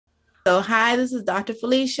So, hi, this is Dr.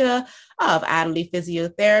 Felicia of Adderley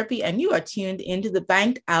Physiotherapy, and you are tuned into the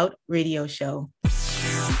Banked Out Radio Show.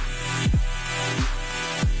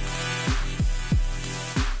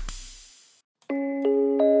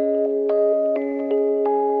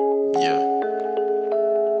 Yeah.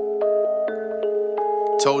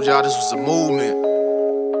 Told y'all this was a movement.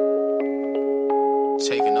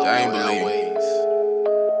 Taking over your airways.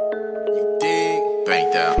 You dig?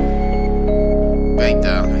 Banked out. Banked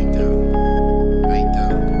out. Banked out. Banked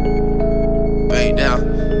out. Banked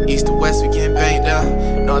out. East to west, we getting banked out.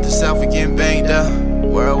 North to south, we getting banked out.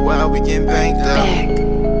 Worldwide, we getting banked out.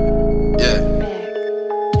 Yeah.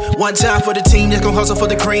 One time for the team that's gon' hustle for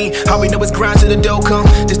the green. All we know is grind till the dough come.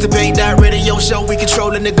 This the Banked Out Radio Show. We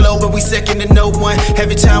controlling the globe and we second to no one.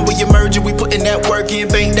 Every time we emerge, we putting that work in.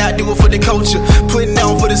 Banked Out, do it for the culture. Putting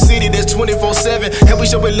on for the city that's 24/7. And we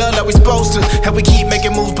showing love like we supposed to. And we keep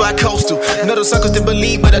making moves by coastal. Know those suckers didn't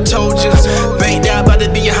believe, but I told you. Banked Out about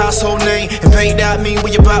to be a household name. And Banked Out mean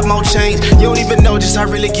we about more change. You don't even know just how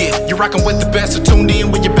I really get. You're rocking with the best, so tune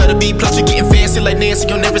in when you better be. Plus you're getting fancy like Nancy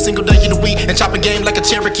on every single day of the week. And chopping game like a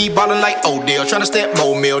Cherokee. Ballin' like Odell, tryna step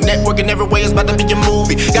more meal. Networking every way, it's about to be a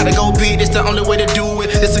movie. Gotta go big, it's the only way to do it.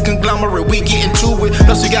 It's a conglomerate, we getting to it.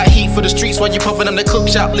 Plus we got heat for the streets while you puffin' on the cook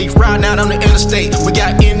shop leaf. Riding out on the interstate, we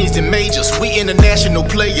got indies and majors. We international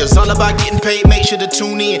players, all about getting paid. Make sure to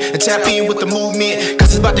tune in and tap in with the movement,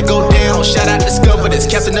 cause it's about to go down. Shout out Discover this,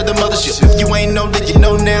 captain of the mothership. If you ain't know, then you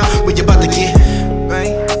know now. We about to get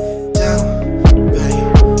bang.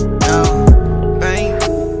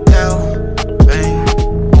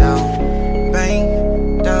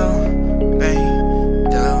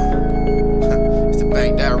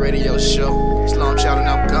 Radio show. Slow child and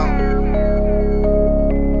I'm gone.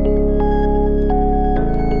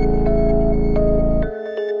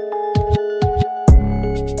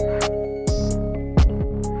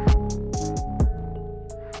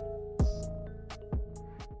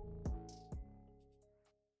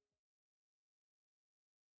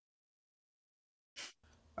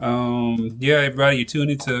 Yeah, everybody, you're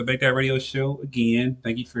tuning into Banked Out Radio Show again.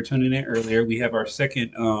 Thank you for tuning in earlier. We have our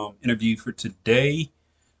second interview for today.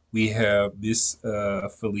 We have Miss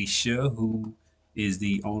Felicia, who is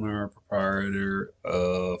the owner and proprietor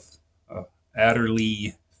of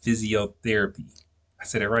Adderley Physiotherapy. I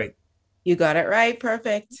said it right. You got it right.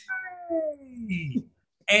 Perfect. Yay!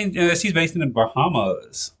 And she's based in the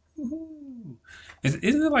Bahamas. Woohoo. Isn't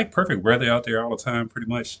it like perfect weather out there all the time, pretty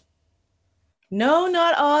much? No,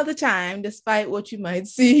 not all the time, despite what you might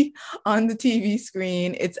see on the TV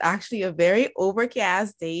screen. It's actually a very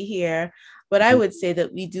overcast day here, but I would say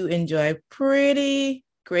that we do enjoy pretty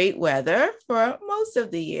great weather for most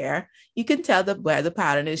of the year. You can tell the weather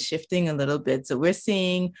pattern is shifting a little bit. So we're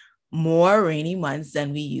seeing more rainy months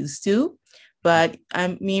than we used to. But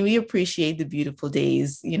I mean, we appreciate the beautiful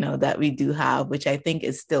days, that we do have, which I think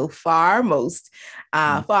is still far more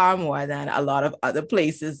than a lot of other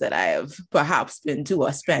places that I have perhaps been to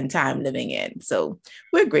or spent time living in. So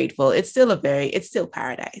we're grateful. It's still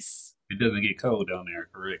paradise. It doesn't get cold down there,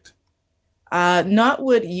 correct? Not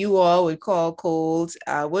what you all would call cold.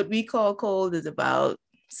 What we call cold is about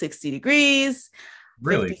 60 degrees.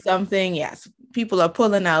 Really? 50 something. Yes. People are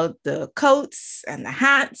pulling out the coats and the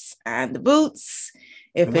hats and the boots.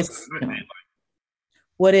 If it's,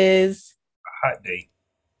 what is a hot day?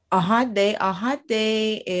 A hot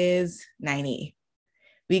day is 90.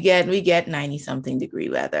 We get 90 something degree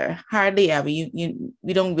weather. Hardly ever. We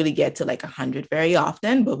don't really get to like 100 very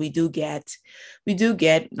often, but we do get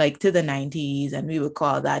like to the 90s, and we would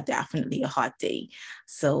call that definitely a hot day.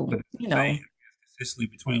 So, It's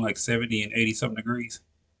between like 70 and 80 something degrees.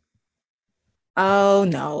 Oh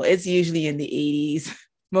no, it's usually in the 80s.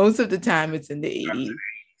 Most of the time it's in the 80s.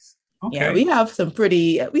 Okay. Yeah, we have some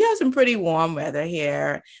pretty warm weather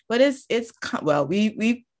here, but it's well, we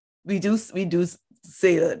do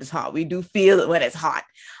say that it's hot. We do feel it when it's hot.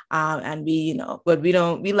 And but we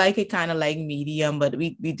like it kind of like medium, but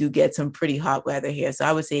we do get some pretty hot weather here. So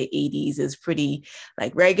I would say 80s is pretty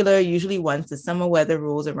like regular. Usually once the summer weather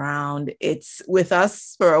rolls around, it's with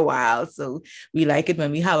us for a while. So we like it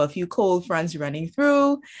when we have a few cold fronts running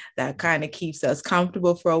through. That kind of keeps us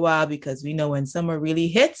comfortable for a while, because we know when summer really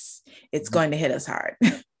hits, it's going to hit us hard.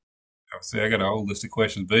 I got a whole list of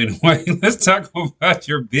questions, but anyway, let's talk about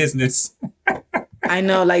your business. I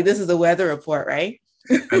know, like this is a weather report, right?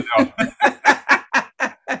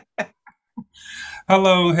 How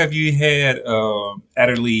long have you had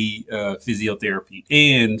Adderley Physiotherapy?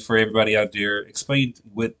 And for everybody out there, explain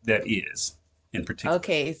what that is. in particular?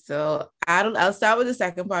 Okay, so I'll start with the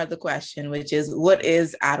second part of the question, which is what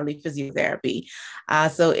is Adderley Physiotherapy?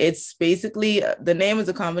 So it's basically the name is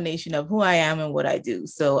a combination of who I am and what I do.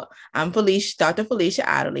 So I'm Dr. Felicia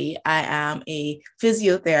Adderley. I am a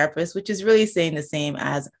physiotherapist, which is really saying the same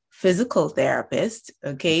as physical therapist.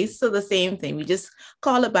 Okay, so the same thing. We just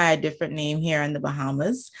call it by a different name here in the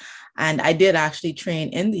Bahamas. And I did actually train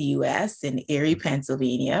in the US in Erie,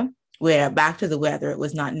 Pennsylvania, where back to the weather, it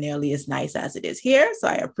was not nearly as nice as it is here. So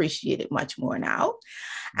I appreciate it much more now.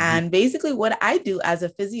 And basically, what I do as a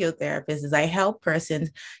physiotherapist is I help persons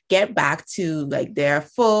get back to like their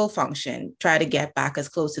full function, try to get back as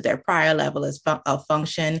close to their prior level of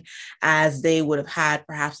function as they would have had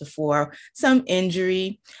perhaps before some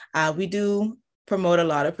injury. We do promote a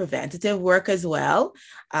lot of preventative work as well.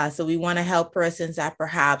 So we want to help persons that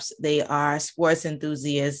perhaps they are sports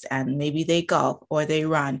enthusiasts and maybe they golf or they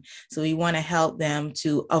run. So we want to help them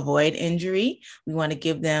to avoid injury. We want to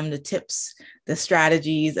give them the tips, the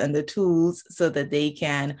strategies, and the tools so that they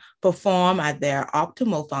can perform at their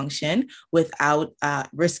optimal function without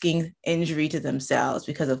risking injury to themselves.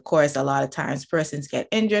 Because of course, a lot of times persons get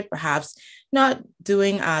injured, perhaps not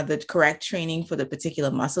doing the correct training for the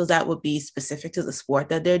particular muscles that would be specific to the sport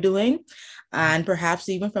that they're doing. And perhaps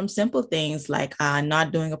even from simple things like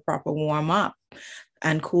not doing a proper warm up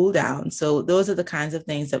and cool down. So those are the kinds of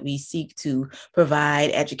things that we seek to provide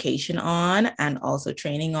education on and also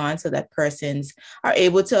training on so that persons are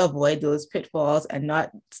able to avoid those pitfalls and not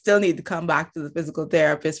still need to come back to the physical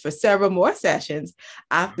therapist for several more sessions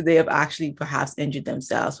after they have actually perhaps injured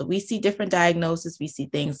themselves. So we see different diagnoses. We see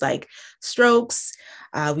things like strokes.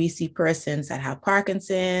 We see persons that have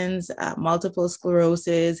Parkinson's, multiple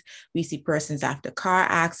sclerosis. We see persons after car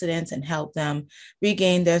accidents and help them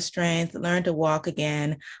regain their strength, learn to walk again.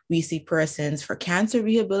 We see persons for cancer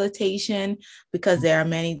rehabilitation because there are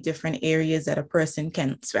many different areas that a person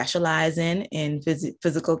can specialize in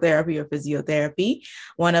physical therapy or physiotherapy.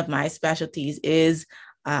 One of my specialties is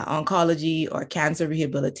oncology or cancer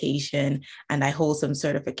rehabilitation, and I hold some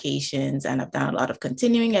certifications and I've done a lot of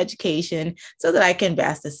continuing education so that I can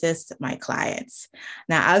best assist my clients.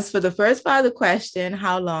 Now, as for the first part of the question,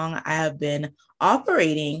 how long I have been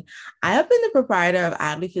operating, I have been the proprietor of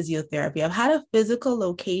Adderley Physiotherapy. I've had a physical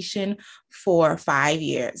location for 5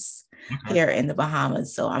 years here in the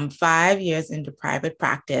Bahamas. So I'm 5 years into private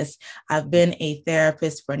practice. I've been a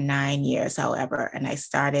therapist for 9 years, however, and I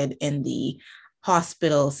started in the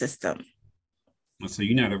hospital system. So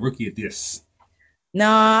you're not a rookie at this. No,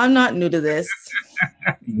 I'm not new to this.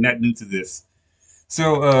 You're not new to this.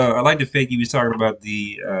 So I like the fact you was talking about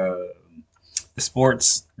the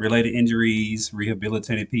sports related injuries,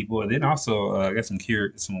 rehabilitating people, and then also I got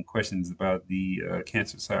some questions about the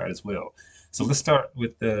cancer side as well. So let's start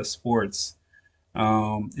with the sports.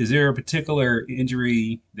 Is there a particular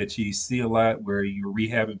injury that you see a lot where you're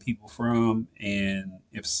rehabbing people from? And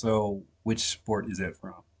if so, which sport is that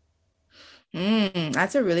from?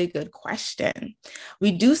 That's a really good question.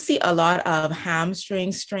 We do see a lot of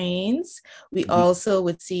hamstring strains. We Mhm. also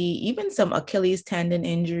would see even some Achilles tendon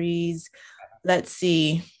injuries. Let's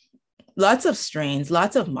see, lots of strains,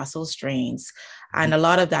 lots of muscle strains. And a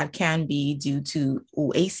lot of that can be due to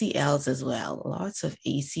ACLs as well. Lots of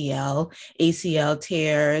ACL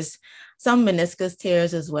tears, some meniscus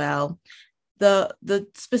tears as well. The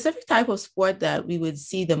specific type of sport that we would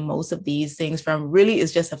see the most of these things from really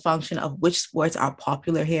is just a function of which sports are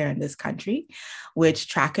popular here in this country, which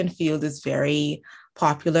track and field is very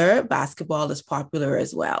popular. Basketball is popular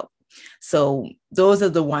as well. So those are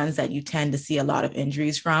the ones that you tend to see a lot of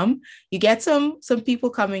injuries from. You get some people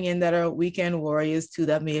coming in that are weekend warriors too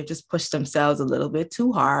that may have just pushed themselves a little bit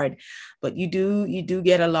too hard, but you do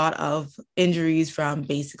get a lot of injuries from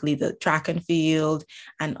basically the track and field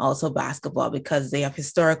and also basketball because they have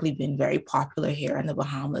historically been very popular here in the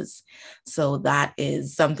Bahamas. So that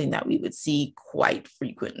is something that we would see quite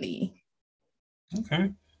frequently.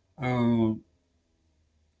 Okay. Um,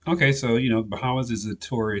 okay, so Bahamas is a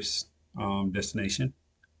tourist destination. Do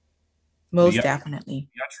Most y'all, definitely.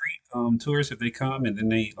 y'all treat tourists if they come and then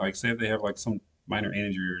they like say if they have like some minor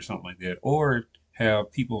injury or something like that, or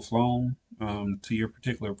have people flown to your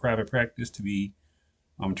particular private practice to be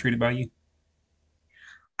treated by you?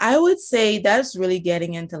 I would say that's really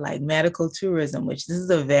getting into like medical tourism, which this is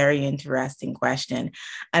a very interesting question.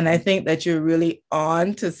 And I think that you're really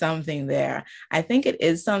on to something there. I think it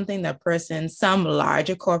is something that some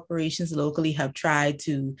larger corporations locally have tried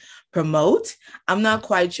to promote. I'm not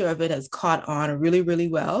quite sure if it has caught on really, really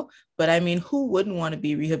well, but I mean, who wouldn't want to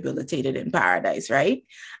be rehabilitated in paradise, right?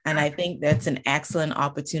 And I think that's an excellent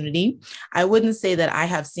opportunity. I wouldn't say that I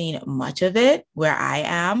have seen much of it where I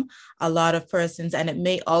am. A lot of persons, and it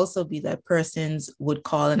may also be that persons would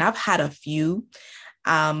call, and I've had a few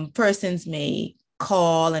persons may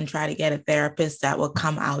call and try to get a therapist that will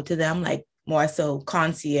come out to them, like more so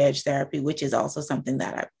concierge therapy, which is also something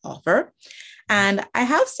that I offer. And I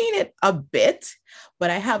have seen it a bit, but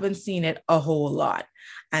I haven't seen it a whole lot.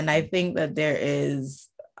 And I think that there is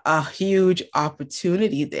a huge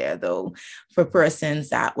opportunity there, though, for persons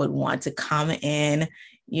that would want to come in.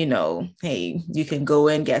 You know, hey, you can go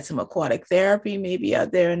and get some aquatic therapy, maybe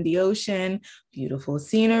out there in the ocean, beautiful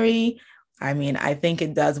scenery. I mean, I think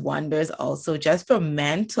it does wonders also just for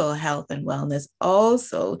mental health and wellness,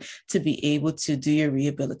 also to be able to do your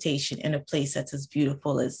rehabilitation in a place that's as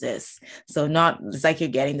beautiful as this. So it's like you're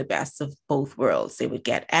getting the best of both worlds. They would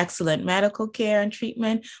get excellent medical care and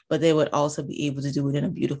treatment, but they would also be able to do it in a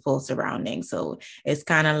beautiful surrounding. So it's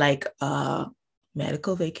kind of like a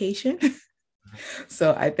medical vacation.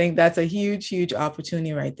 So I think that's a huge, huge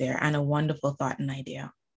opportunity right there and a wonderful thought and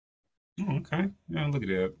idea. Oh, okay. Yeah, look at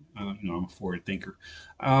that. I'm a forward thinker.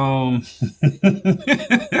 Um,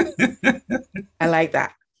 I like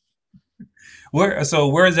that. where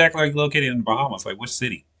exactly are you located in the Bahamas? Like, which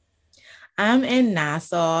city? I'm in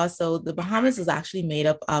Nassau. So the Bahamas is actually made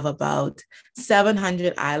up of about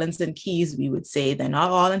 700 islands and keys, we would say. They're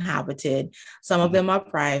not all inhabited. Some of Mhm, them are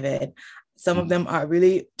private. Some of mhm, them are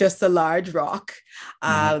really just a large rock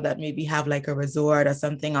mhm, that maybe have like a resort or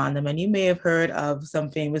something on them. And you may have heard of some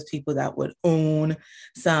famous people that would own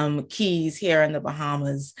some keys here in the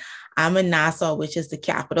Bahamas. I'm in Nassau, which is the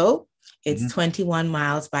capital. It's mhm, 21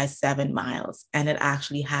 miles by 7 miles, and it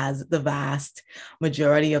actually has the vast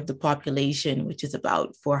majority of the population, which is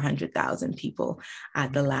about 400,000 people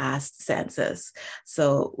at the last census.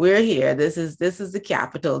 So we're here. This is the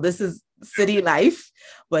capital. This is city life,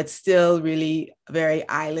 but still really very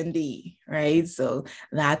islandy, right? So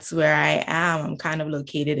that's where I am. I'm kind of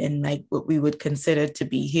located in like what we would consider to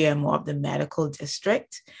be here more of the medical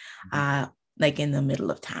district, mhm. uh, like in the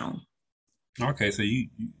middle of town. Okay, so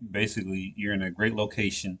basically you're in a great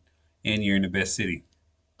location and you're in the best city.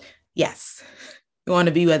 Yes. You want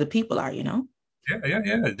to be where the people are, you know? Yeah, yeah,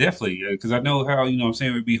 yeah, definitely. Because I know how, what I'm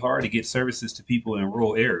saying, it would be hard to get services to people in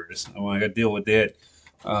rural areas. I got to deal with that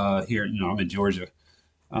here. I'm in Georgia,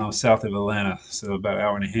 south of Atlanta, so about an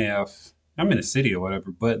hour and a half. I'm in the city or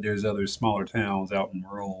whatever, but there's other smaller towns out in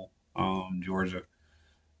rural Georgia,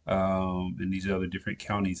 and these other different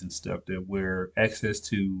counties and stuff that where access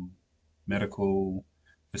to medical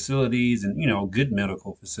facilities and good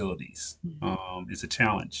medical facilities is a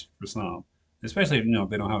challenge for some, especially if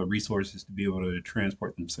they don't have the resources to be able to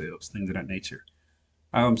transport themselves, things of that nature.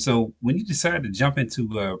 So when you decided to jump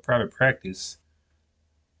into private practice,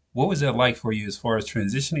 what was that like for you as far as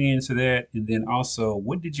transitioning into that, and then also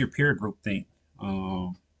what did your peer group think?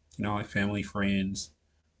 Um, like family, friends,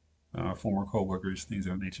 former coworkers, things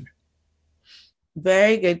of that nature.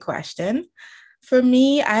 Very good question. For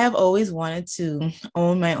me, I have always wanted to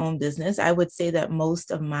own my own business. I would say that most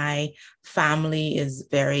of my family is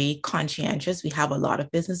very conscientious. We have a lot of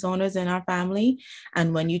business owners in our family.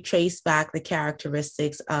 And when you trace back the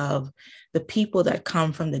characteristics of the people that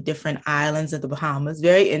come from the different islands of the Bahamas,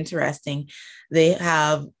 very interesting. They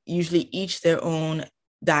have usually each their own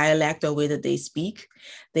dialect or way that they speak.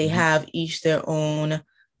 They Hmm. have each their own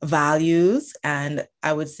values. And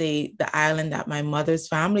I would say the island that my mother's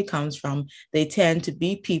family comes from, they tend to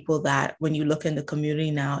be people that when you look in the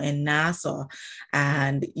community now in Nassau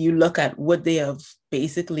and you look at what they have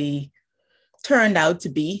basically turned out to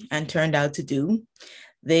be and turned out to do,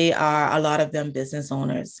 they are a lot of them business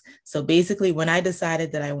owners. So basically, when I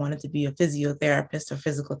decided that I wanted to be a physiotherapist or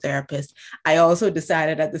physical therapist, I also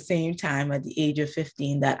decided at the same time at the age of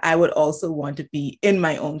 15 that I would also want to be in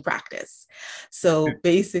my own practice. So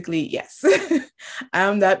basically, yes,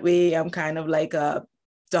 I'm that way. I'm kind of like a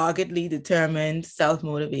doggedly determined, self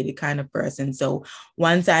motivated kind of person. So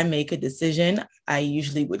once I make a decision, I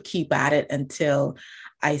usually would keep at it until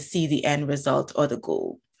I see the end result or the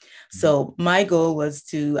goal. So my goal was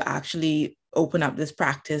to actually open up this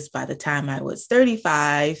practice by the time I was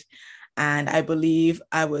 35. And I believe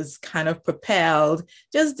I was kind of propelled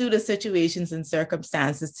just due to situations and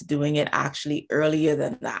circumstances to doing it actually earlier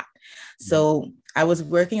than that. So I was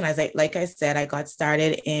working, as like I said, I got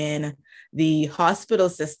started in the hospital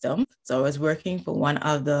system. So I was working for one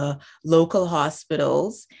of the local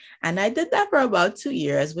hospitals, and I did that for about 2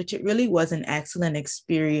 years, which it really was an excellent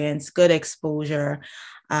experience, good exposure.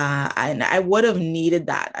 And I would have needed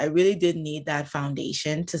that. I really did need that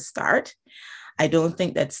foundation to start. I don't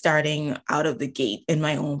think that starting out of the gate in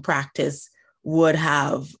my own practice would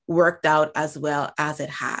have worked out as well as it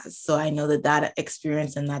has. So I know that that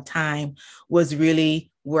experience and that time was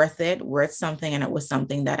really worth it, worth something, and it was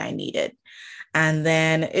something that I needed. And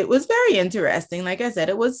then it was very interesting. Like I said,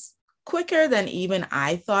 it was quicker than even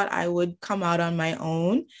I thought I would come out on my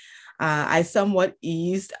own. I somewhat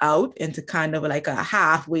eased out into kind of like a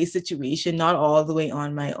halfway situation, not all the way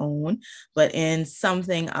on my own, but in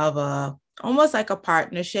something of a almost like a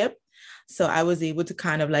partnership. So I was able to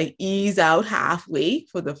kind of like ease out halfway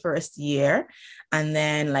for the first year and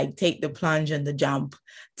then like take the plunge and the jump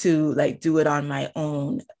to like do it on my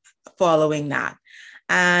own following that.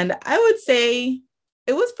 And I would say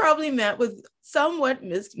it was probably met with somewhat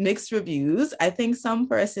mixed reviews. I think some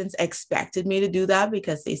persons expected me to do that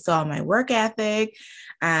because they saw my work ethic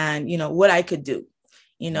and, you know, what I could do,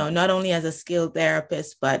 you know, not only as a skilled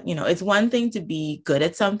therapist, but, you know, it's one thing to be good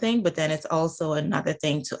at something, but then it's also another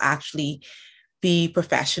thing to actually be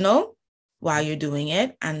professional while you're doing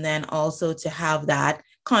it. And then also to have that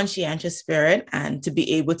conscientious spirit and to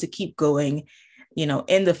be able to keep going, you know,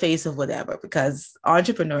 in the face of whatever, because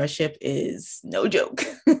entrepreneurship is no joke.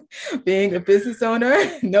 Being a business owner,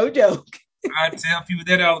 no joke. I tell people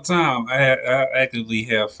that all the time. I actively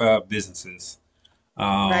have 5 businesses.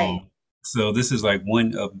 Right. Um, so this is like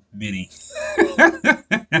one of many.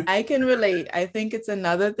 I can relate. I think it's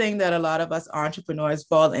another thing that a lot of us entrepreneurs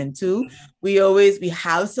fall into. We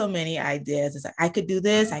have so many ideas. It's like, I could do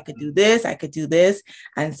this, I could do this, I could do this.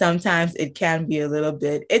 And sometimes it can be a little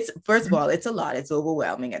bit, it's first of all, it's a lot, it's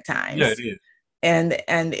overwhelming at Yeah, times. it is. And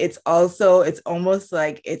it's also, it's almost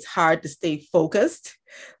like it's hard to stay focused.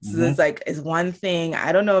 So Hmm. it's like, it's one thing.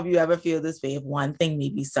 I don't know if you ever feel this way, if one thing may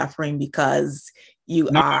be suffering because you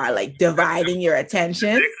No, are like dividing your attention.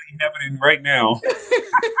 actually happening right now.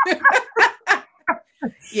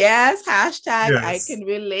 Yes, hashtag I Yes. can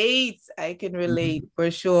relate. I can Mhm. relate for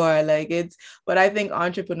sure. Like it's, but I think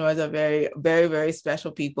entrepreneurs are very, very, very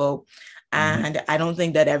special people. Mhm. And I don't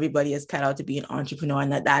think that everybody is cut out to be an entrepreneur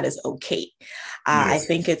and that that is okay. I Yes.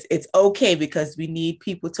 think it's okay because we need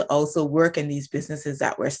people to also work in these businesses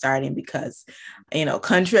that we're starting because, you know,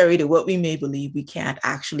 contrary to what we may believe, we can't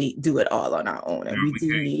actually do it all on our own. No, And we we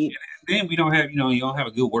do can't. need, Then we don't have, you don't have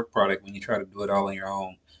a good work product when you try to do it all on your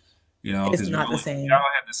own, it's because not the we all same.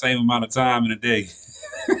 have the same amount of time in a day.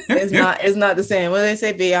 It's not the same. What do they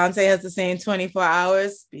say? Beyonce has the same 24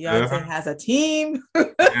 hours. Beyonce Uh-huh. has a team,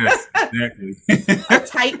 Yes, exactly. a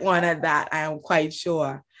tight one at that, I am quite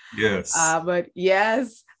sure. Yes. But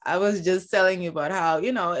yes, I was just telling you about how,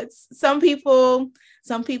 you know, it's some people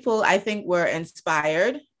I think were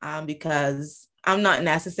inspired because I'm not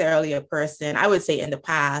necessarily a person, I would say in the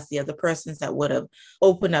past, the other persons that would have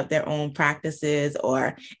opened up their own practices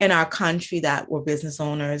or in our country that were business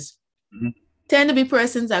owners Mhm. tend to be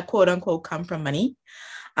persons that quote unquote come from money.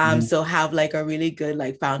 Mhm. So have like a really good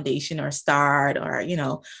like foundation or start or, you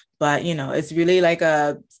know, but you know, it's really like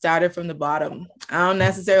a started from the bottom. I don't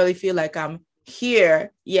necessarily feel like I'm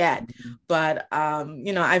here yet, but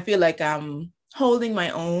you know, I feel like I'm holding my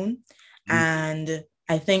own. Mhm. And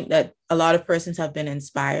I think that a lot of persons have been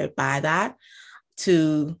inspired by that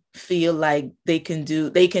to feel like they can do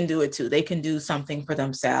it too. They can do something for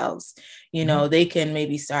themselves. You Mhm. know, they can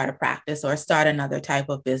maybe start a practice or start another type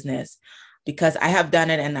of business because I have done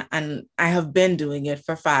it and I have been doing it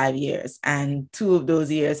for 5 years. And 2 of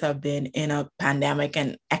those years have been in a pandemic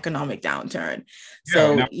and economic downturn. Yeah,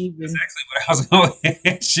 So now that's even actually what I was going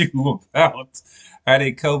to ask you about. How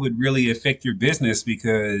did COVID really affect your business?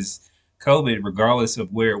 Because COVID, regardless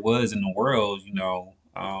of where it was in the world, you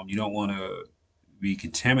don't want to be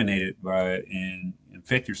contaminated by it and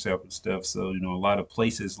infect yourself and stuff. So, a lot of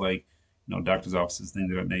places like, doctor's offices,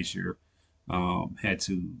 things of that nature, had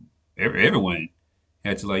to, everyone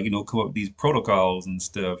had to like, come up with these protocols and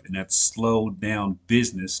stuff, and that slowed down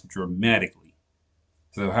business dramatically.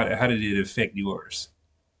 So how did it affect yours?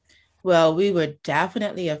 well, we were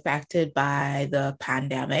definitely affected by the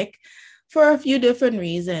pandemic for a few different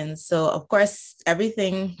reasons. So, of course,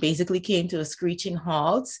 everything basically came to a screeching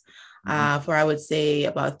halt Hmm. for, I would say,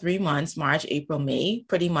 about 3 months, March, April, May.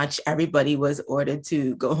 Pretty much everybody was ordered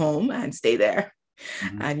to go home and stay there.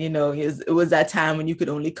 Hmm. And, you know, it was that time when you could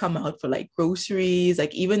only come out for like groceries.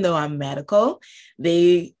 Like, even though I'm medical,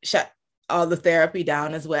 they shut all the therapy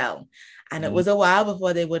down as well. And it was a while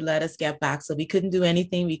before they would let us get back. So we couldn't do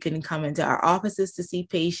anything. We couldn't come into our offices to see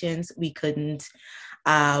patients. We could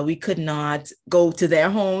not go to their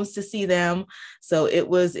homes to see them. So it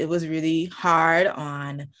was really hard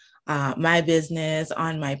on my business,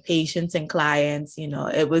 on my patients and clients.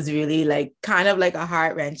 It was really like kind of like a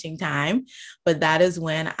heart-wrenching time. But that is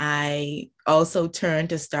when I also turned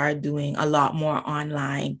to start doing a lot more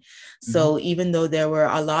online. So even though there were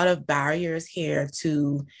a lot of barriers here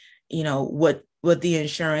to, what the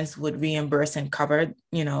insurance would reimburse and cover,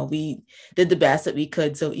 we did the best that we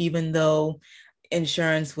could. So even though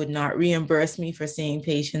insurance would not reimburse me for seeing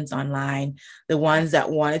patients online, the ones that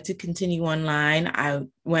wanted to continue online, I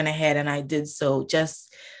went ahead and I did so,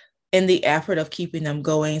 just in the effort of keeping them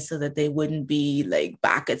going so that they wouldn't be like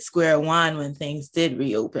back at square one when things did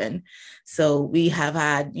reopen. So we have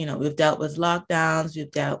had, we've dealt with lockdowns,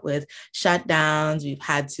 we've dealt with shutdowns, we've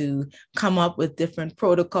had to come up with different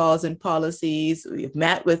protocols and policies. We've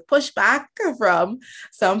met with pushback from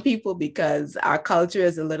some people because our culture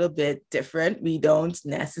is a little bit different. We don't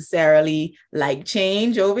necessarily like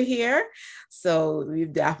change over here. So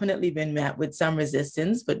we've definitely been met with some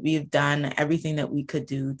resistance, but we've done everything that we could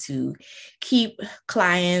do to keep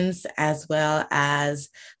clients as well as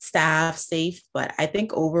staff safe. But I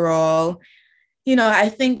think overall, I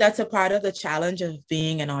think that's a part of the challenge of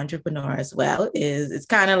being an entrepreneur as well, is it's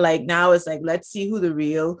kind of like now it's like, let's see who the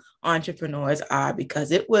real entrepreneurs are,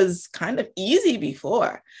 because it was kind of easy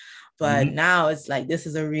before. But now it's like, this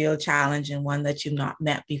is a real challenge and one that you've not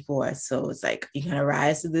met before. So it's like, you're going to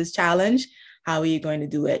rise to this challenge. How are you going to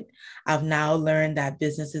do it? I've now learned that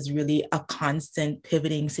business is really a constant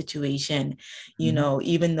pivoting situation.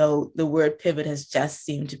 Even though the word pivot has just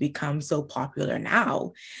seemed to become so popular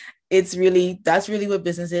now, that's really what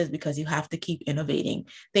business is, because you have to keep innovating.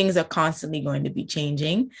 Things are constantly going to be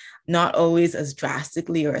changing, not always as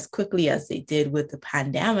drastically or as quickly as they did with the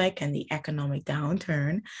pandemic and the economic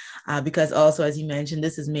downturn, because also, as you mentioned,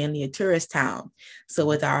 this is mainly a tourist town. So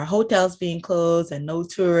with our hotels being closed and no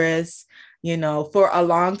tourists, for a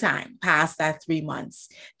long time, past that 3 months,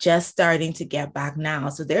 just starting to get back now.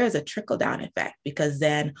 So there is a trickle down effect, because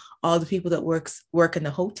then all the people that work in the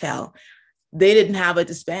hotel, they didn't have it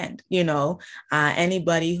to spend,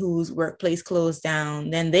 anybody whose workplace closed down,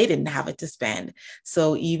 then they didn't have it to spend.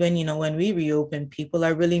 So even, when we reopen, people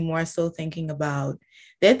are really more so thinking about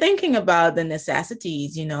the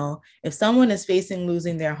necessities. If someone is facing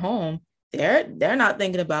losing their home, they're not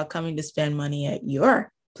thinking about coming to spend money at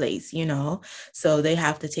your place, so they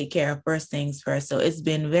have to take care of first things first. So it's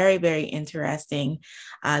been very, very interesting.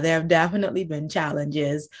 There have definitely been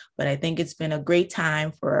challenges, but I think it's been a great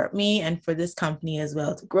time for me and for this company as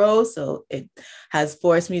well to grow. So it has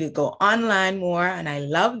forced me to go online more, and I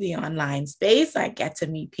love the online space. I get to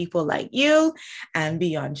meet people like you and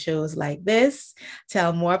be on shows like this,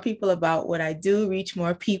 tell more people about what I do, reach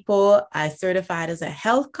more people. I certified as a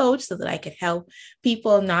health coach so that I could help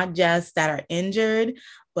people not just that are injured,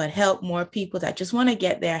 but help more people that just want to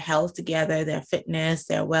get their health together, their fitness,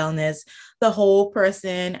 their wellness, the whole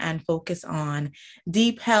person, and focus on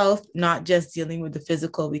deep health, not just dealing with the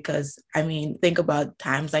physical. Because think about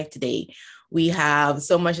times like today. We have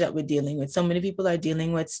so much that we're dealing with. So many people are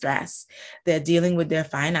dealing with stress. They're dealing with their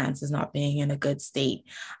finances not being in a good state.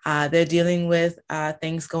 They're dealing with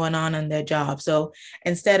things going on in their job. So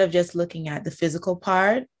instead of just looking at the physical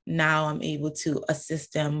part, now I'm able to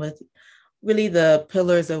assist them with really the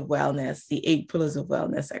pillars of wellness, the 8 pillars of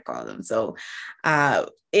wellness, I call them. So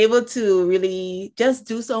able to really just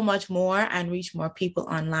do so much more and reach more people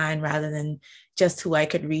online rather than just who I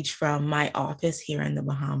could reach from my office here in the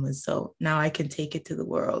Bahamas. So now I can take it to the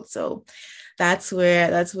world. So that's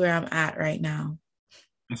where I'm at right now.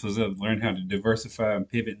 This was up. Learn how to diversify and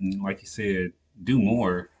pivot, and like you said, do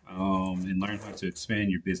more, and learn how to expand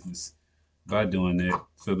your business by doing that.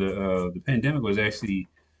 So the pandemic was actually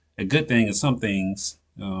a good thing in some things,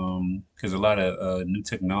 because a lot of new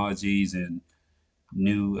technologies and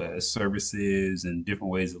new services and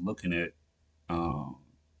different ways of looking at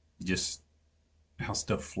just how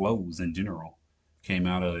stuff flows in general came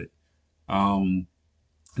out of it.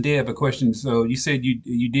 I did have a question. So you said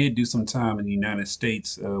you did do some time in the United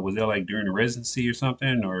States. Was that like during a residency or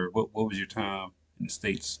something, or what was your time in the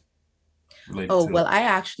States related Oh, to well, that? I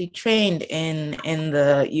actually trained in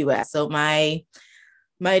the US. So my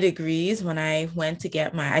degrees, when I went to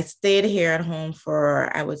get I stayed here at home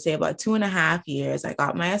for, I would say, about 2.5 years. I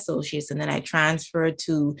got my associates, and then I transferred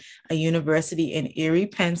to a university in Erie,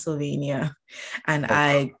 Pennsylvania. And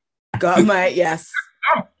I got yes,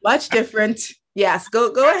 much different. Yes,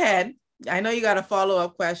 go ahead. I know you got a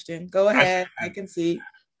follow-up question. Go ahead. I can see.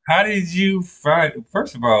 How did you find?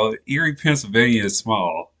 First of all, Erie, Pennsylvania is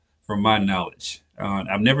small, from my knowledge.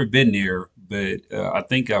 I've never been there, but I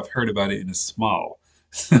think I've heard about it and it's small.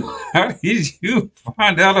 So how did you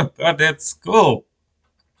find out about that school?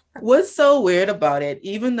 What's so weird about it,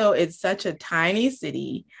 even though it's such a tiny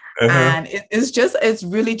city Uh-huh. and it's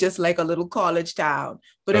really just like a little college town,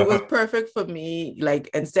 but it was Uh-huh. perfect for me. Like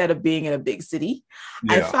instead of being in a big city,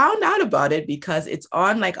 I Yeah. found out about it because it's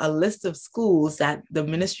on like a list of schools that the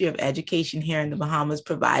Ministry of Education here in the Bahamas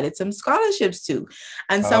provided some scholarships to.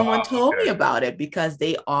 And someone told me Okay. about it because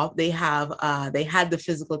they had the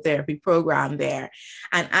physical therapy program there.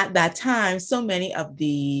 And at that time, so many of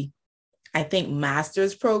the I think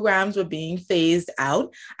master's programs were being phased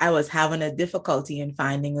out. I was having a difficulty in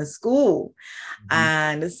finding a school. Mhm.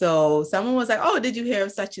 And so someone was like, "Oh, did you hear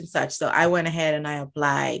of such and such?" So I went ahead and I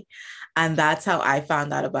applied. And that's how I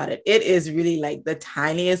found out about it. It is really like the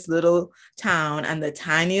tiniest little town and the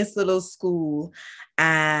tiniest little school.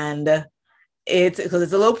 And it's because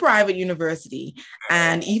it's a little private university.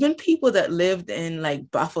 And even people that lived in like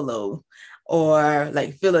Buffalo or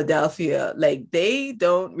like Philadelphia, like they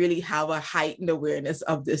don't really have a heightened awareness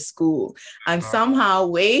of this school. And somehow,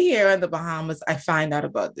 way here in the Bahamas, I find out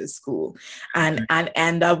about this school and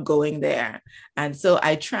end up going there. And so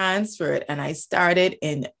I transferred and I started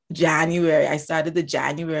in January. I started the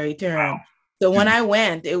January term. So when I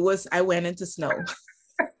went into snow.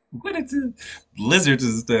 What is it? Lizards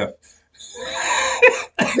and stuff.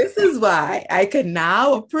 This is why I can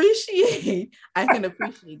now I can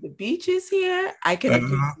appreciate the beaches here. I can Uh-huh.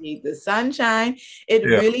 appreciate the sunshine. It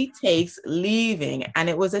Yeah. really takes leaving. And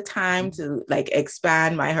it was a time to like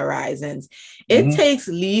expand my horizons. It Hmm. takes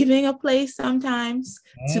leaving a place sometimes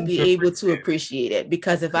to be To able to appreciate appreciate it.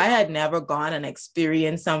 Because if I had never gone and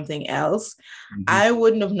experienced something else, it. Hmm. I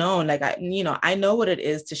wouldn't have known. Like I know what it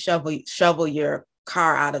is to shovel your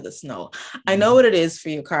car out of the snow. I know Hmm. what it is for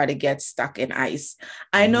your car to get stuck in ice.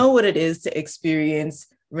 I Hmm. know what it is to experience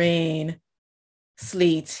rain,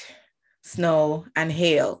 sleet, snow, and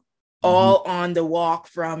hail Hmm. all on the walk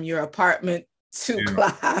from your apartment to Yeah.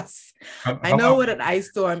 class. I How know long? what an ice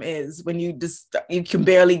storm is when you can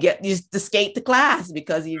barely get you to skate to class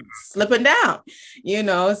because you're slipping down,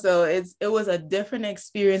 So it was a different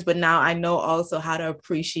experience, but now I know also how to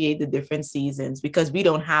appreciate the different seasons because we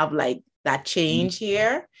don't have like that change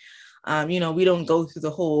here. We don't go through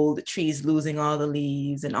the trees losing all the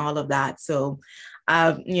leaves and all of that. So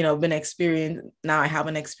I've, been experienced. Now I have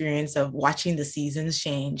an experience of watching the seasons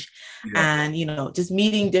change Yeah. and, just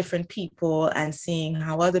meeting different people and seeing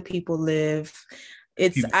how other people live.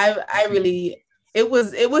 It's, People. I really, it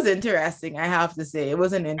was interesting. I have to say it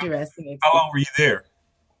was an interesting How experience. long were you there?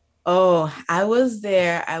 Oh, I was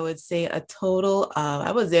there, I would say I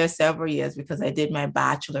was there several years because I did my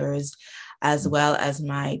bachelor's as well as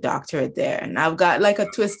my doctorate there. And I've got like a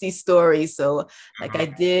twisty story. So, like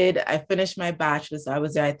Uh-huh. I finished my bachelor's. I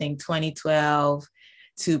was there, I think, 2012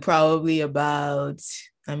 to probably about,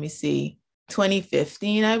 let me see,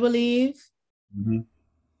 2015, I believe. Hmm.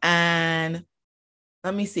 And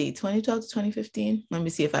let me see, 2012 to 2015. Let me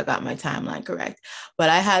see if I got my timeline correct. But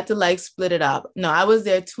I had to like split it up. No, I was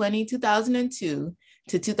there 2002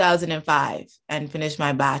 to 2005 and finished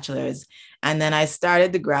my bachelor's. And then I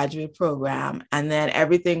started the graduate program. And then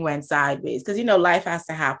everything went sideways because, life has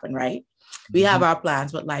to happen, right? We have Hmm. our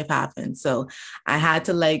plans, but life happens. So I had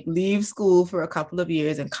to like leave school for a couple of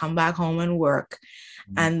years and come back home and work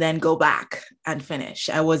and then go back and finish.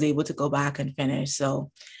 I was able to go back and finish. So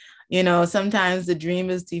sometimes the dream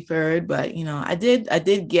is deferred, but I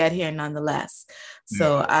did get here nonetheless. Yeah.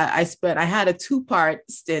 So I had a two-part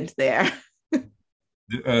stint there.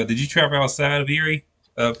 Did you travel outside of Erie,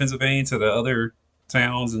 Pennsylvania, to the other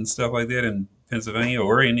towns and stuff like that in Pennsylvania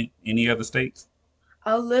or any other states?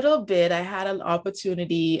 A little bit. I had an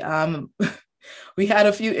opportunity. We had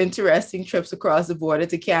a few interesting trips across the border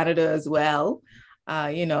to Canada as well.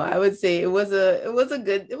 I would say it was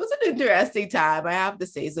an interesting time, I have to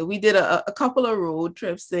say. So we did a couple of road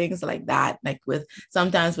trips, things like that, like with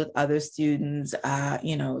sometimes with other students,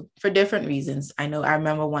 for different reasons. I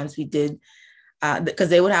remember once we did because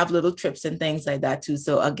they would have little trips and things like that too.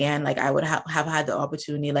 So again, like I would have had the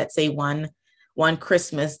opportunity, let's say one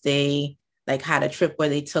Christmas day, like had a trip where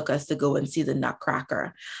they took us to go and see the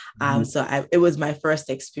Nutcracker. Hmm. It was my first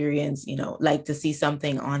experience, like to see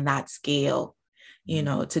something on that scale,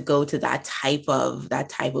 to go to that type of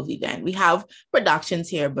event. We have productions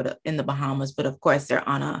here, but in the Bahamas, but of course they're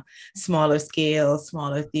on a smaller scale,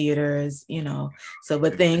 smaller theaters, so,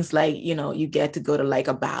 but things like, you get to go to like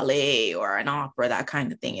a ballet or an opera, that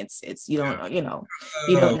kind of thing. It's, you Yeah. don't, you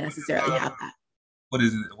don't What necessarily about have that. what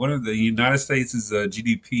is it? One of the United States'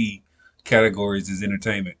 GDP categories is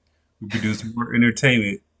entertainment. We produce more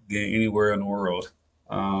entertainment than anywhere in the world,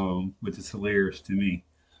 which is hilarious to me.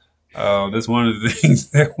 That's one of the things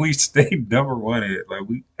that we stayed number one at. Like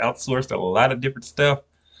we outsourced a lot of different stuff,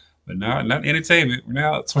 but not entertainment. We're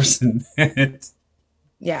now outsourcing that.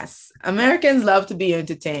 Yes, Americans love to be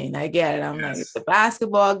entertained. I get it. I'm like Yes. the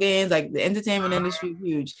basketball games, like the entertainment industry is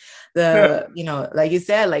huge. Yeah. Like you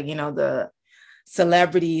said, the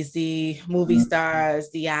celebrities, the movie Mhm.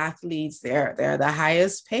 stars, the athletes, they're the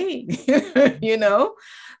highest paid, you know?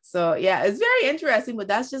 So yeah, it's very interesting, but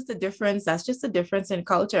that's just the difference. That's just the difference in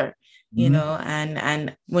culture, Mhm.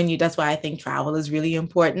 and when you that's why I think travel is really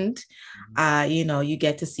important. You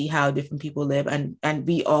get to see how different people live, and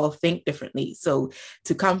we all think differently. So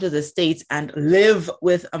to come to the States and live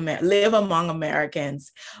among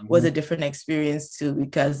Americans was a Mhm. different experience too,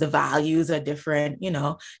 because the values are different,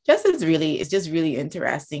 it's just really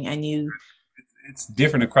interesting. And It's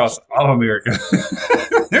different across all of America.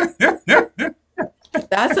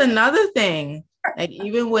 that's another thing, like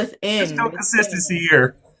There's no within consistency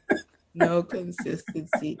here. no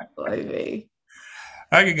consistency, boy.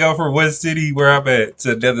 I could go from one city where I'm at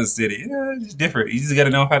to another city. Yeah, it's different. You just got to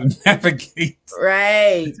know how to navigate. It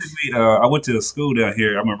Right. took me, I went to a school down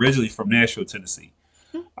here. I'm originally from Nashville, Tennessee.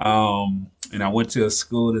 And I went to a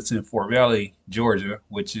school that's in Fort Valley, Georgia,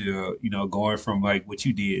 which, going from like what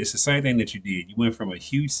you did, it's the same thing that you did. You went from a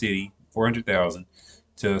huge city, 400,000,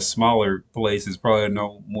 to smaller places, probably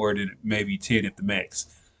no more than maybe 10 at the max.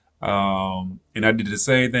 And I did the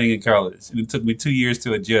same thing in college, and it took me 2 years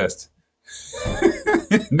to adjust.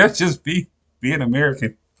 That's just being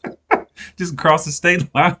American, just across the state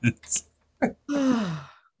lines.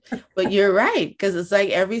 But you're right, because it's like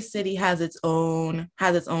every city has its own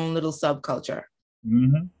little subculture.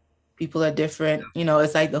 Hmm. People are different.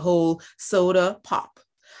 It's like the whole soda pop,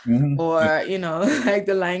 Hmm. or like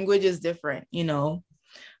the language is different.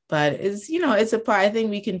 But it's a part. I think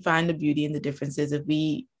we can find the beauty in the differences if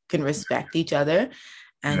we can respect each other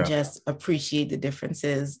and Yeah, just appreciate the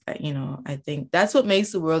differences. I think that's what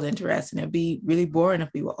makes the world interesting. It'd be really boring if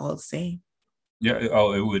we were all the same. yeah.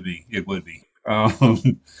 Oh, it would be. It would be.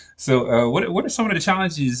 So, what are some of the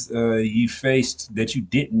challenges you faced that you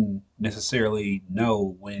didn't necessarily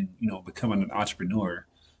know when becoming an entrepreneur?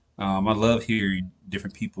 I love hearing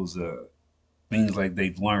different people's things like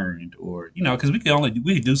they've learned, or because we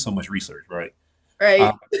can do so much research, right?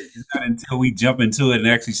 Right. It's not until we jump into it and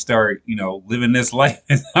actually start, living this life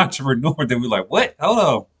as an entrepreneur that we're like, what? Hold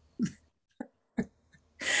on.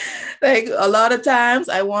 Like a lot of times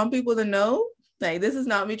I want people to know, like, this is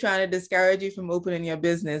not me trying to discourage you from opening your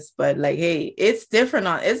business, but like, hey, it's different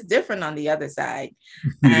on the other side.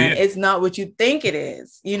 It And is. it's not what you think it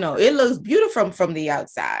is. It looks beautiful from the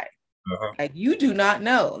outside. Uh-huh. Like you do not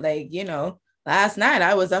know. Like, last night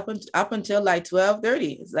I was up until like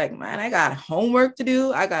 12:30. It's like, man, I got homework to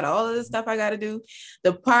do. I got all of this stuff I got to do.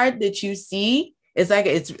 The part that you see is like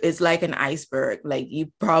it's like an iceberg. Like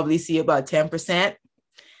you probably see about 10%,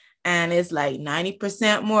 and it's like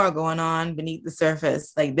 90% more going on beneath the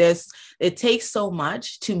surface. Like it takes so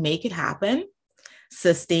much to make it happen,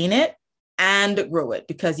 sustain it, and grow it,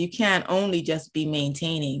 because you can't only just be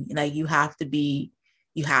maintaining. Like you have to be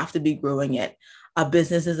growing it. A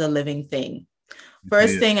business is a living thing.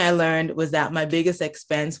 First It thing I learned was that my biggest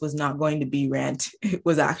expense was not going to be rent. It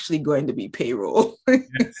was actually going to be payroll.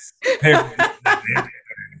 is. Payroll is everything.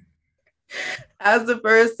 That's the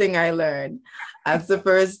first thing I learned. That's the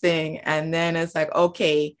first thing. And then it's like,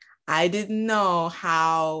 okay, I didn't know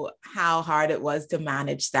how hard it was to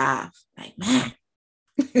manage staff. Like, man,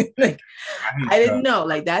 like I hate, I didn't know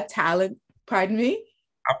like that talent. Pardon me?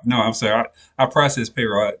 no, I'm sorry. I process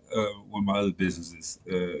payroll at one of my other businesses.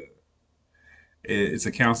 It's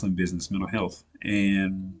a counseling business, mental health.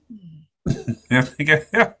 And I think I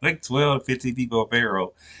have like 12 to 15 people on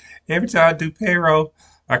payroll. Every time I do payroll,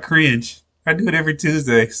 I cringe. I do it every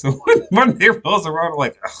Tuesday. So when Monday rolls around, I'm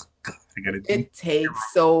like, oh, God, I got to do It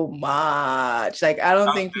takes so much. Like I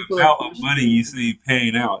don't think people the amount of money appreciate. you see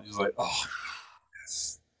paying out. It's like, oh,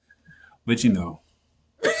 yes. But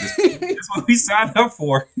that's what we signed up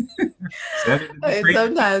for. Seven to be Like,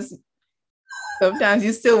 crazy. sometimes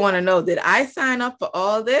you still want to know, did I sign up for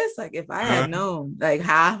all this? Like if I Uh, had known like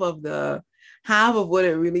half of what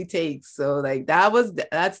it really takes. So like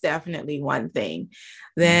that's definitely one thing.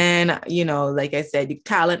 Then, like I said, the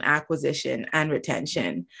talent acquisition and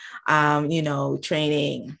retention,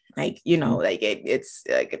 training, like it's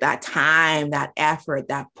like that time, that effort,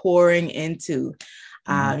 that pouring into,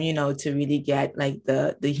 to really get like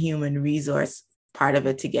the human resource part of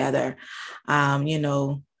it together. Um, you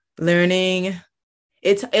know, learning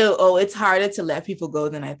it's harder to let people go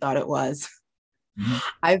than I thought it was. Mm-hmm.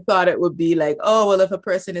 I thought it would be like, oh, well, if a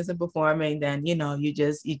person isn't performing, then, you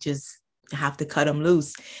just have to cut them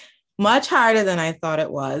loose. Much harder than I thought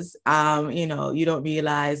it was. You don't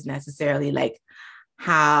realize necessarily like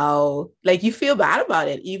how, like, you feel bad about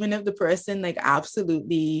it, even if the person like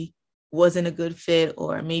absolutely wasn't a good fit,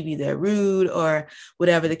 or maybe they're rude or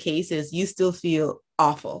whatever the case is, you still feel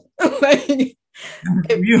awful. Like, it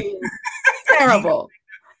feels terrible.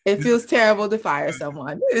 It feels terrible to fire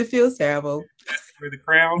someone. It feels terrible. For the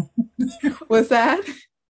crown. What's that?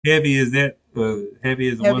 Heavy is that? Heavy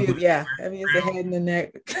is the one. Heavy is the head and the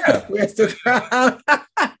neck. Yeah. Where's the crown?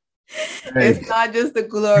 Hey. It's not just the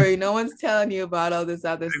glory. No one's telling you about all this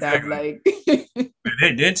other stuff. Like,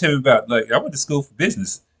 They didn't tell me about, like, I went to school for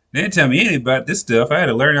business. They didn't tell me anything about this stuff. I had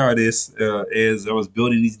to learn all this as I was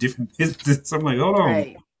building these different businesses. So I'm like, hold on,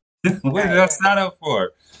 right, what did I sign up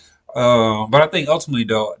for? But I think ultimately,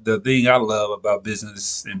 though, the thing I love about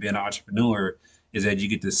business and being an entrepreneur is that you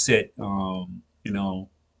get to set,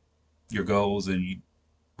 your goals and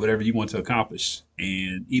whatever you want to accomplish.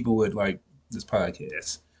 And even with like this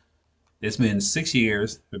podcast, it's been 6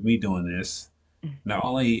 years of me doing this. Not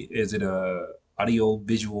only is it a audio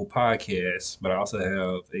visual podcast, but I also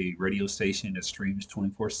have a radio station that streams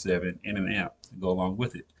 24/7 and an app to go along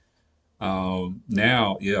with it.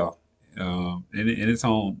 Now, yeah, and it's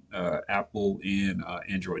on Apple and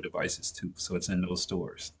Android devices too. So it's in those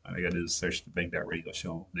stores. All I got to do is search the Bank That Radio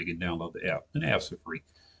Show. They can download the app, and the apps are free.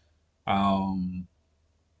 Um,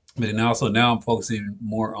 but then also now I'm focusing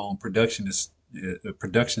more on production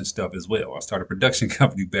stuff as well. I started a production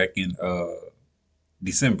company back in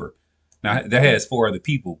December. Now that has 4 other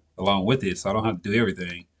people along with it, so I don't have to do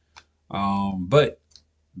everything. But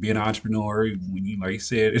being an entrepreneur, when you, like you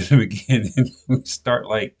said in the beginning, start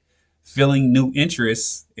like feeling new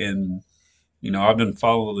interests, and I've been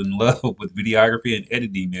fallen in love with videography and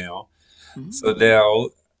editing now. So now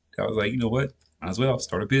I was like, you know what? Might as well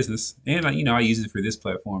start a business, and I use it for this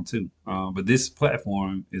platform too. But this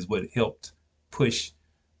platform is what helped push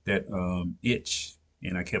that itch,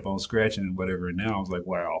 and I kept on scratching and whatever. And now I was like,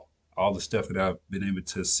 wow, all the stuff that I've been able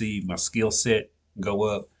to see, my skill set go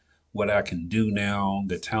up, what I can do now,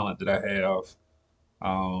 the talent that I have.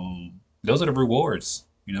 Those are the rewards,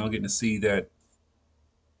 getting to see that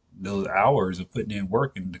those hours of putting in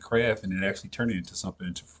work in the craft and it actually turning into something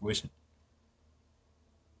into fruition.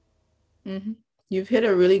 Mm-hmm. You've hit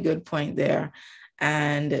a really good point there.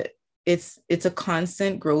 And it's a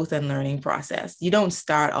constant growth and learning process. You don't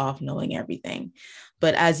start off knowing everything,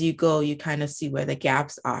 but as you go, you kind of see where the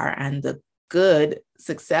gaps are, and the good,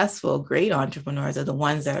 successful, great entrepreneurs are the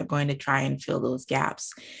ones that are going to try and fill those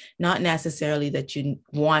gaps. Not necessarily that you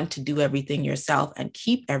want to do everything yourself and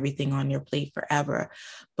keep everything on your plate forever,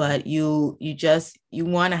 but you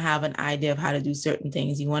want to have an idea of how to do certain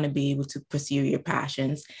things. You want to be able to pursue your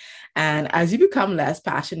passions. And as you become less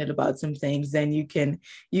passionate about some things, then you can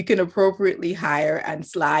appropriately hire and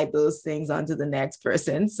slide those things onto the next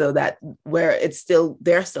person, so that where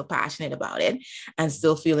they're still passionate about it and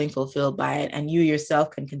still feeling fulfilled by it. And you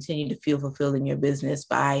yourself can continue to feel fulfilled in your business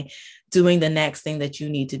by doing the next thing that you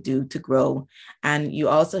need to do to grow. And you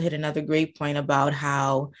also hit another great point about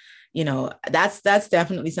how, that's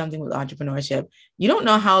definitely something with entrepreneurship. You don't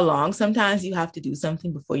know how long sometimes you have to do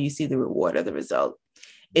something before you see the reward or the result.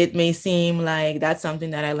 It may seem like that's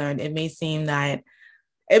something that I learned. It may seem like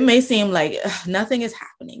nothing is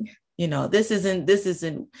happening. This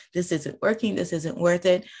isn't working. This isn't worth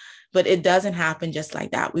it. But it doesn't happen just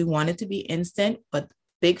like that. We want it to be instant, but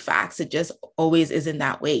big facts, it just always isn't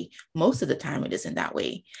that way. Most of the time it isn't that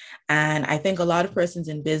way. And I think a lot of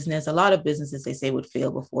businesses, they say, would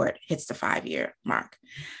fail before it hits the 5-year mark.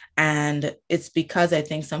 And it's because I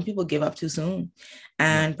think some people give up too soon.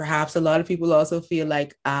 And perhaps a lot of people also feel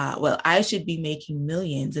like, I should be making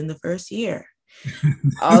millions in the first year.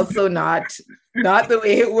 Also not the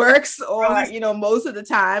way it works, or most of the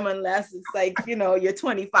time, unless it's like you're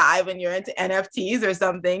 25 and you're into NFTs or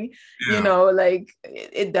something. Like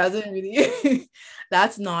it doesn't really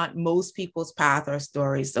that's not most people's path or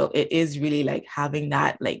story. So it is really like having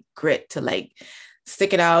that like grit to like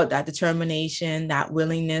stick it out, that determination, that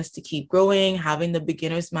willingness to keep growing, having the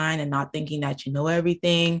beginner's mind and not thinking that you know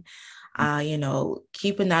everything.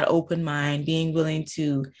 Keeping that open mind, being willing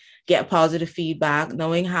to get positive feedback,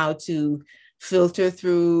 knowing how to filter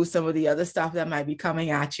through some of the other stuff that might be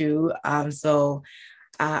coming at you. All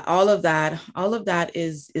of that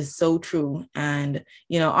is so true. And,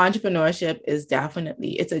 entrepreneurship is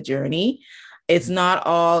definitely, it's a journey. it's not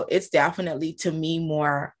all, it's definitely to me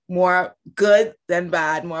more good than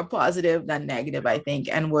bad, more positive than negative, I think.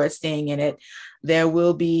 And we're staying in it. There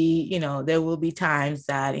will be, there will be times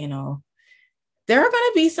that, there are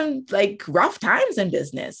going to be some like rough times in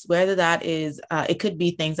business, whether that is, it could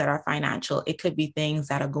be things that are financial. It could be things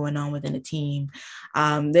that are going on within a team.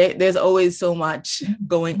 There's always so much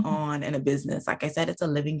going on in a business. Like I said, it's a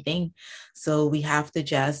living thing. So we have to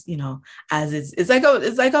just, as it's like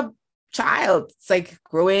a child. It's like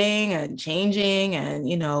growing and changing, and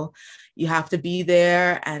you have to be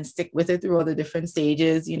there and stick with it through all the different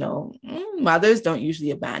stages. Mothers don't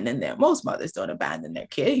usually most mothers don't abandon their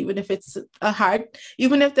kid, even if it's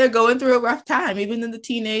even if they're going through a rough time, even in the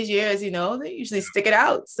teenage years, they usually stick it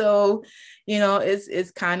out. So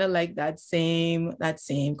it's kind of like that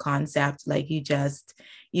same concept. Like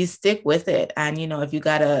you stick with it. And, if you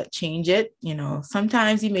got to change it,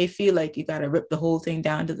 sometimes you may feel like you got to rip the whole thing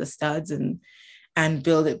down to the studs and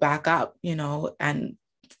build it back up, and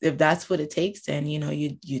if that's what it takes, then,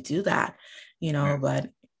 you do that, but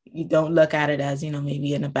you don't look at it as,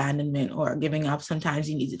 maybe an abandonment or giving up. Sometimes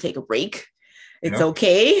you need to take a break. It's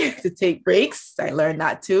okay to take breaks. I learned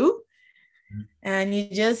that too. And you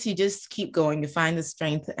just keep going. You find the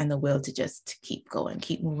strength and the will to just keep going,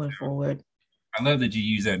 keep moving forward. I love that you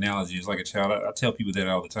use that analogy. It's like a child. I tell people that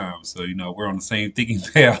all the time. So, we're on the same thinking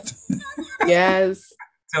path. Yes.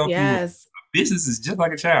 Tell people Yes. business is just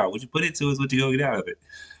like a child. What you put into is what you're going to get out of it.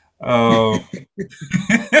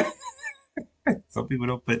 Some people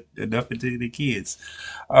don't put enough into their kids.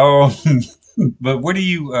 Um, but what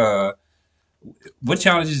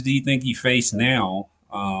challenges do you think you face now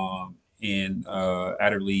in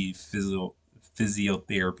Adderley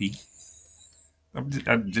physiotherapy? I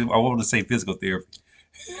want to say physical therapy.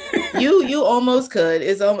 You almost could.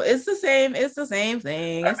 It's the same. It's the same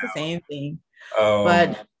thing. It's the same thing. Um,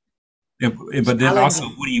 But but then also,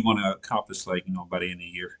 challenging. what do you want to accomplish, like, by the end of the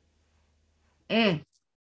year? Mm,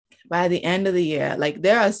 by the end of the year, like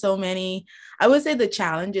there are so many. I would say the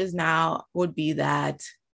challenges now would be that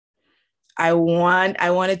I want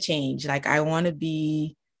to change. Like I want to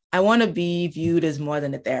be viewed as more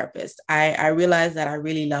than a therapist. I realize that I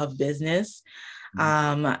really love business.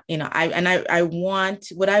 Mhm. I want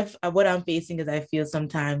what I'm facing is I feel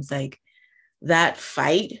sometimes like that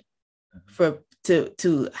fight for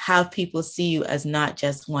to have people see you as not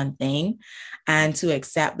just one thing, and to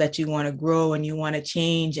accept that you want to grow and you want to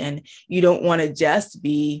change, and you don't want to just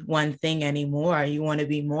be one thing anymore. You want to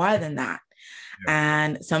be more than that. Yeah.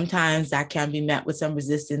 And sometimes that can be met with some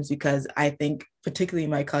resistance, because I think, particularly in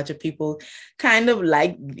my culture, people kind of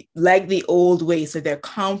like the old way. So they're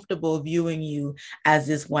comfortable viewing you as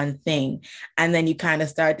this one thing. And then you kind of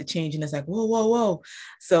start to change, and it's like, whoa, whoa, whoa.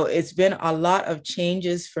 So it's been a lot of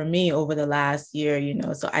changes for me over the last year,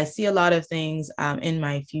 So I see a lot of things in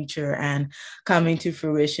my future and coming to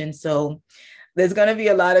fruition. So there's going to be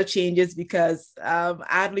a lot of changes, because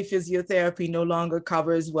Adley Physiotherapy no longer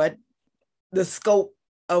covers what the scope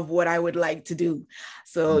of what I would like to do.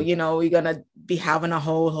 So, Mhm. we're gonna be having a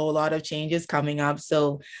whole lot of changes coming up.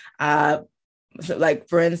 So like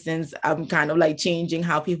for instance, I'm kind of like changing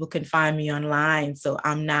how people can find me online. So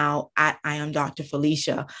I'm now at I am Dr.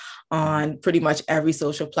 Felicia on pretty much every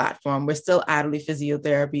social platform. We're still Adderley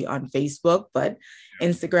Physiotherapy on Facebook, but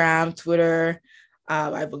Instagram, Twitter,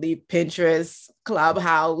 I believe Pinterest,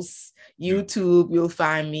 Clubhouse, YouTube, you'll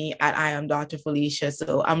find me at I am Dr. Felicia.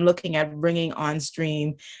 So I'm looking at bringing on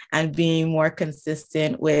stream and being more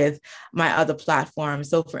consistent with my other platforms.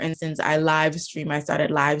 So for instance, I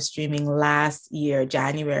started live streaming last year,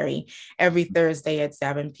 January, every Thursday at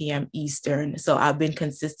 7 p.m. Eastern. So I've been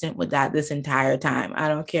consistent with that this entire time. I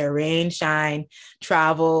don't care, rain, shine,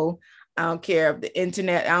 travel. I don't care if I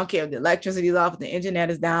don't care if the electricity is off, if the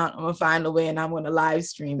internet is down, I'm gonna find a way, and I'm gonna live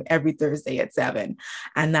stream every Thursday at 7.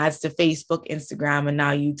 And that's to Facebook, Instagram, and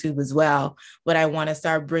now YouTube as well. But I want to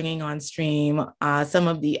start bringing on stream some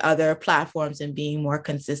of the other platforms and being more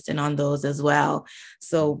consistent on those as well.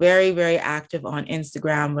 So very, very active on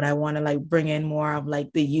Instagram, but I want to like bring in more of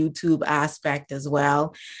like the YouTube aspect as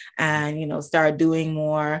well. And, start doing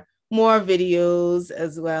more videos,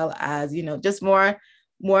 as well as, just more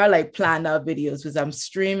like planned out videos, because I'm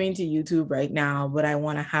streaming to YouTube right now, but I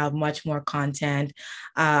want to have much more content.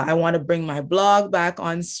 I want to bring my blog back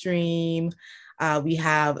on stream. We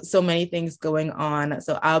have so many things going on.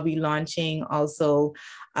 So I'll be launching also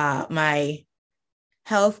my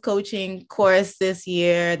health coaching course this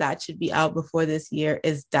year. That should be out before this year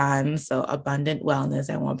is done. So Abundant Wellness,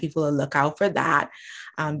 I want people to look out for that.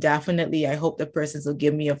 Definitely, I hope the persons will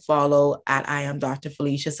give me a follow at I am Dr.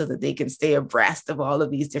 Felicia, so that they can stay abreast of all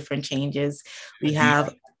of these different changes. We Do you have,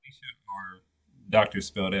 or doctor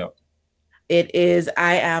spelled out? It is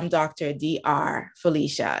I am Dr. Dr.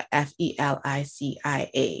 Felicia, Felicia.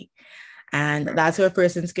 And that's where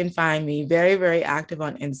persons can find me. Very, very active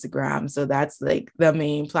on Instagram. So that's like the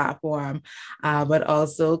main platform. But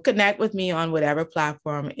also connect with me on whatever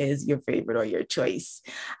platform is your favorite or your choice.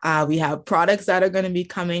 We have products that are going to be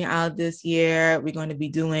coming out this year. We're going to be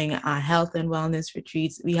doing health and wellness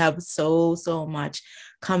retreats. We have so much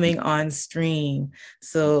coming on stream.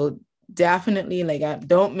 So definitely, like,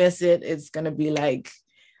 don't miss it. It's going to be like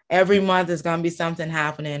every month is going to be something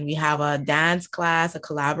happening. We have a dance class, a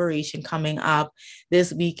collaboration coming up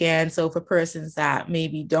this weekend. So for persons that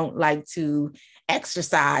maybe don't like to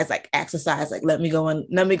exercise, like let me go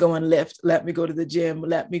and lift, let me go to the gym,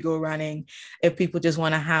 let me go running. If people just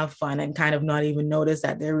want to have fun and kind of not even notice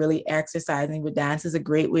that they're really exercising, but dance is a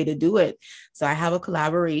great way to do it. So I have a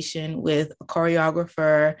collaboration with a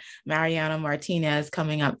choreographer, Mariana Martinez,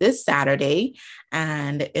 coming up this Saturday.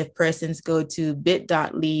 And if persons go to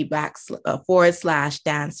bit.ly/dance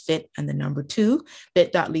fit and the number 2,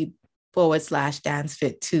 bit.ly/dance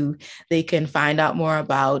fit 2, they can find out more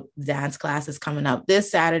about dance classes coming up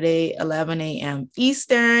this Saturday, 11 a.m.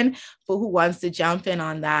 Eastern. For who wants to jump in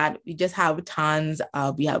on that, we just have tons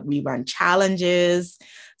of, we run challenges.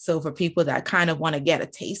 So for people that kind of want to get a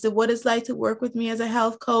taste of what it's like to work with me as a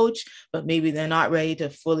health coach, but maybe they're not ready to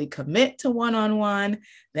fully commit to one-on-one,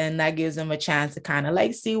 then that gives them a chance to kind of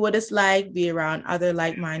like see what it's like, be around other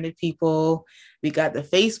like-minded people. We got the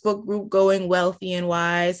Facebook group going, Wealthy and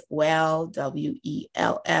Wise, Wellthy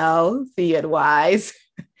and Wise.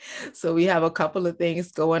 So we have a couple of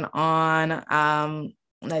things going on.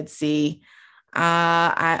 Let's see.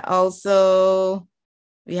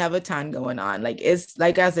 We have a ton going on. Like, it's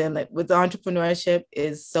like I said, like with entrepreneurship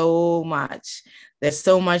is so much. There's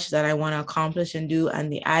so much that I want to accomplish and do.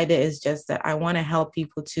 And the idea is just that I want to help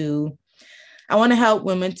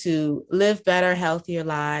women to live better, healthier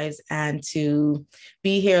lives and to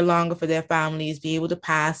be here longer for their families, be able to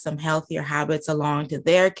pass some healthier habits along to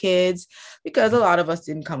their kids, because a lot of us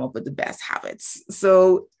didn't come up with the best habits.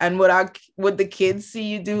 So, and what the kids see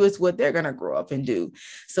you do is what they're going to grow up and do.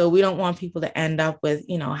 So we don't want people to end up with,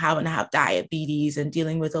 having to have diabetes and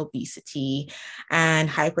dealing with obesity and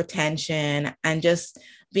hypertension and just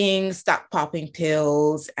being stuck popping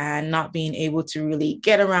pills and not being able to really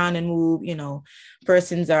get around and move.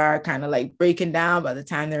 Persons are kind of like breaking down by the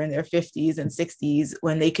time they're in their 50s and 60s,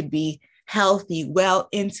 when they could be healthy well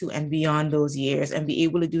into and beyond those years and be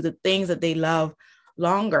able to do the things that they love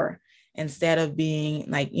longer, instead of being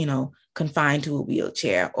like, confined to a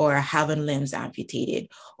wheelchair or having limbs amputated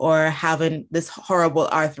or having this horrible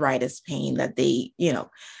arthritis pain that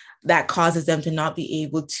that causes them to not be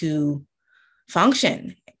able to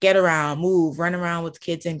function, get around, move, run around with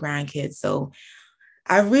kids and grandkids. So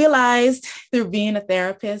I realized through being a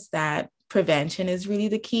therapist that prevention is really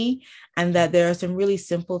the key, and that there are some really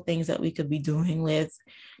simple things that we could be doing with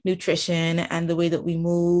nutrition and the way that we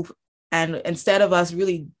move. And instead of us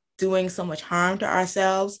really doing so much harm to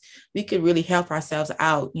ourselves, we could really help ourselves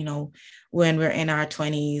out, when we're in our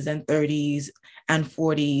 20s and 30s and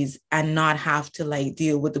 40s, and not have to like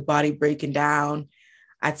deal with the body breaking down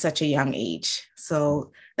at such a young age.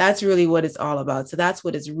 So that's really what it's all about. So that's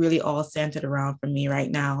what it's really all centered around for me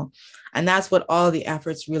right now. And that's what all the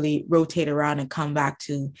efforts really rotate around and come back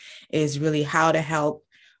to, is really how to help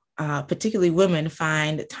particularly women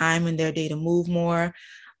find time in their day to move more.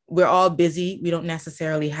 We're all busy. We don't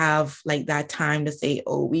necessarily have like that time to say,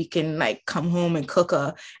 oh, we can like come home and cook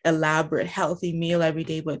a elaborate, healthy meal every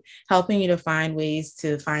day, but helping you to find ways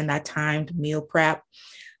to find that time to meal prep.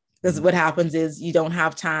 Because what happens is you don't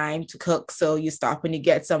have time to cook. So you stop and you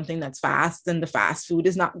get something that's fast, and the fast food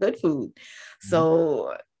is not good food.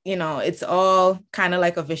 So, it's all kind of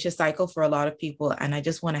like a vicious cycle for a lot of people. And I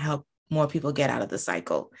just want to help more people get out of the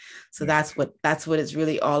cycle. So that's what it's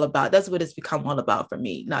really all about. That's what it's become all about for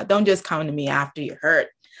me. Now, don't just come to me after you're hurt.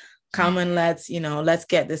 Come and let's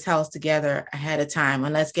get this house together ahead of time,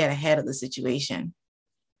 and let's get ahead of the situation.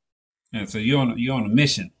 Yeah, so you're on a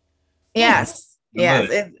mission. Yes. Yes,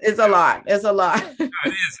 it's a lot. It's a lot. No, it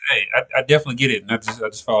is. Hey, I definitely get it. And I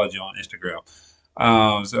just followed you on Instagram.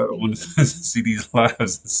 So I want to see these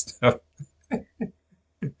lives and stuff.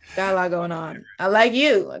 Got a lot going on. I like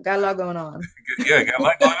you. I got a lot going on. Yeah, got a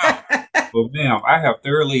lot going on. Well, ma'am, I have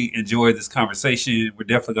thoroughly enjoyed this conversation. We're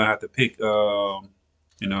definitely gonna have to pick,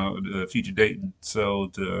 the future date, so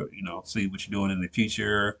to see what you're doing in the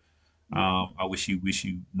future. I wish you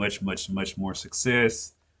much more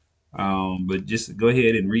success. But just go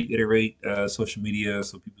ahead and reiterate social media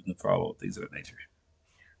so people can follow things of that nature.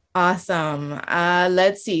 Awesome.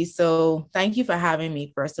 Let's see. So, thank you for having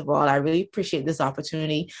me. First of all, I really appreciate this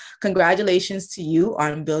opportunity. Congratulations to you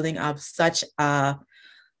on building up such a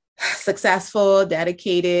successful,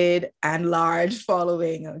 dedicated, and large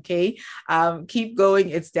following. Okay, keep going.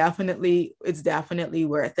 It's definitely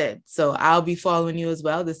worth it. So I'll be following you as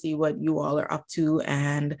well to see what you all are up to,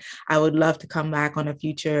 and I would love to come back on a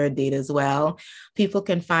future date as well. People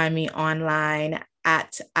can find me online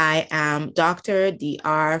at I am Dr.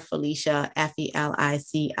 Felicia Felicia.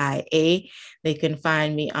 They can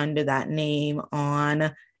find me under that name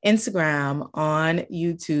on Instagram, on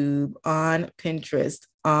YouTube, on Pinterest,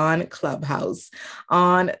 on Clubhouse,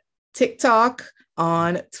 on TikTok,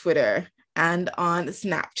 on Twitter, and on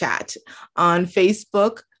Snapchat. On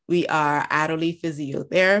Facebook, we are Adderley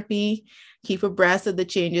Physiotherapy. Keep abreast of the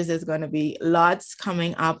changes. There's going to be lots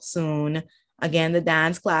coming up soon. Again, the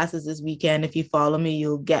dance classes this weekend. If you follow me,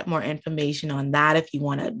 you'll get more information on that. If you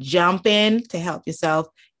want to jump in to help yourself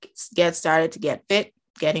get started to get fit,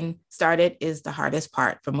 getting started is the hardest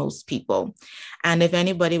part for most people. And if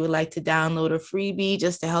anybody would like to download a freebie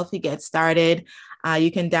just to help you get started,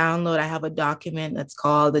 you can download. I have a document that's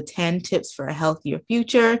called the 10 Tips for a Healthier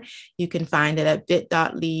Future. You can find it at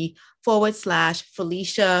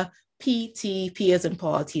bit.ly/Felicia PT, P as in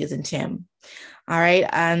Paul, T as in Tim. All right.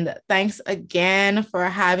 And thanks again for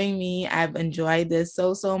having me. I've enjoyed this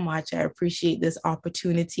so much. I appreciate this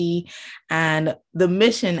opportunity and the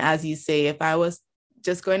mission, as you say. If I was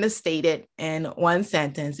just going to state it in one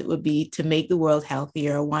sentence, it would be to make the world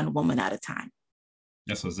healthier, one woman at a time.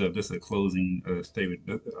 That's what's up. That's a closing statement.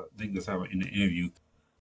 I think that's how in the interview.